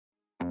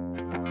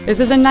This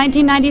is a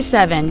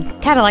 1997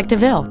 Cadillac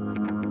Deville.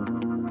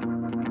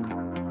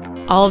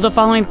 All of the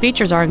following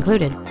features are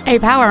included: a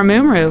power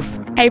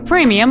moonroof, a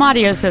premium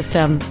audio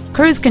system,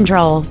 cruise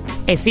control,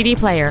 a CD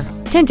player,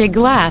 tinted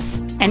glass,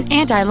 an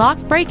anti-lock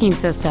braking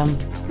system,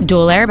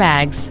 dual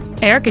airbags,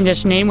 air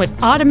conditioning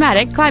with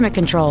automatic climate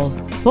control,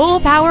 full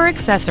power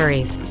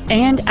accessories,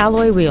 and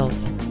alloy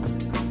wheels.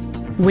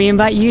 We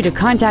invite you to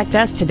contact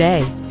us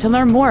today to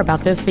learn more about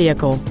this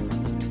vehicle.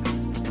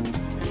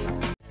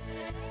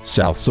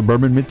 South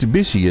Suburban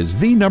Mitsubishi is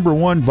the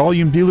 #1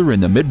 volume dealer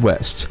in the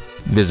Midwest.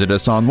 Visit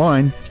us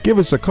online, give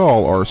us a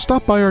call, or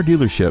stop by our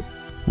dealership.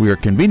 We are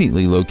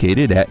conveniently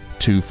located at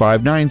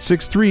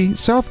 25963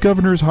 South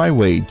Governors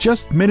Highway,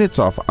 just minutes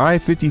off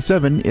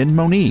I-57 in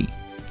Monee.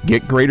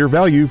 Get greater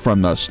value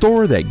from the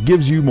store that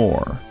gives you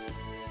more.